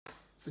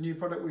It's a new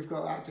product we've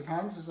got at Active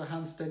Hands. It's a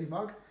HandSteady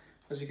Mug.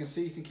 As you can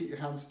see, you can keep your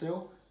hand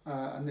still,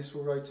 and this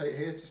will rotate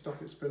here to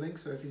stop it spilling.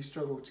 So if you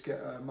struggle to get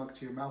a mug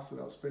to your mouth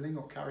without spilling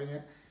or carrying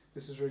it,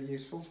 this is really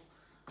useful.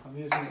 I'm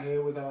using it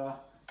here with our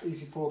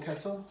easy pour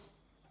kettle.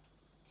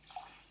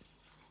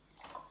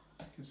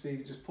 You can see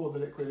you just pour the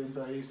liquid in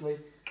very easily.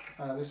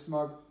 This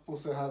mug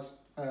also has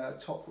a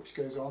top which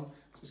goes on,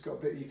 so it's got a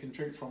bit you can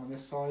drink from on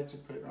this side to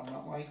put it around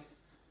that way.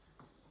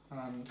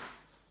 And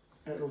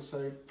it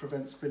also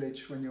prevents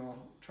spillage when you're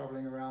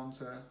travelling around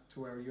to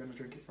where you're going to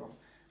drink it from.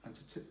 And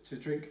to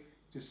drink,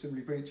 just simply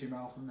bring it to your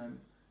mouth and then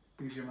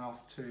use your mouth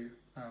to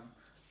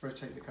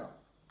rotate the cup.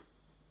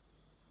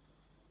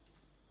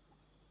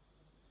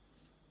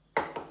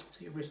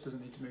 So your wrist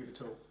doesn't need to move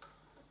at all.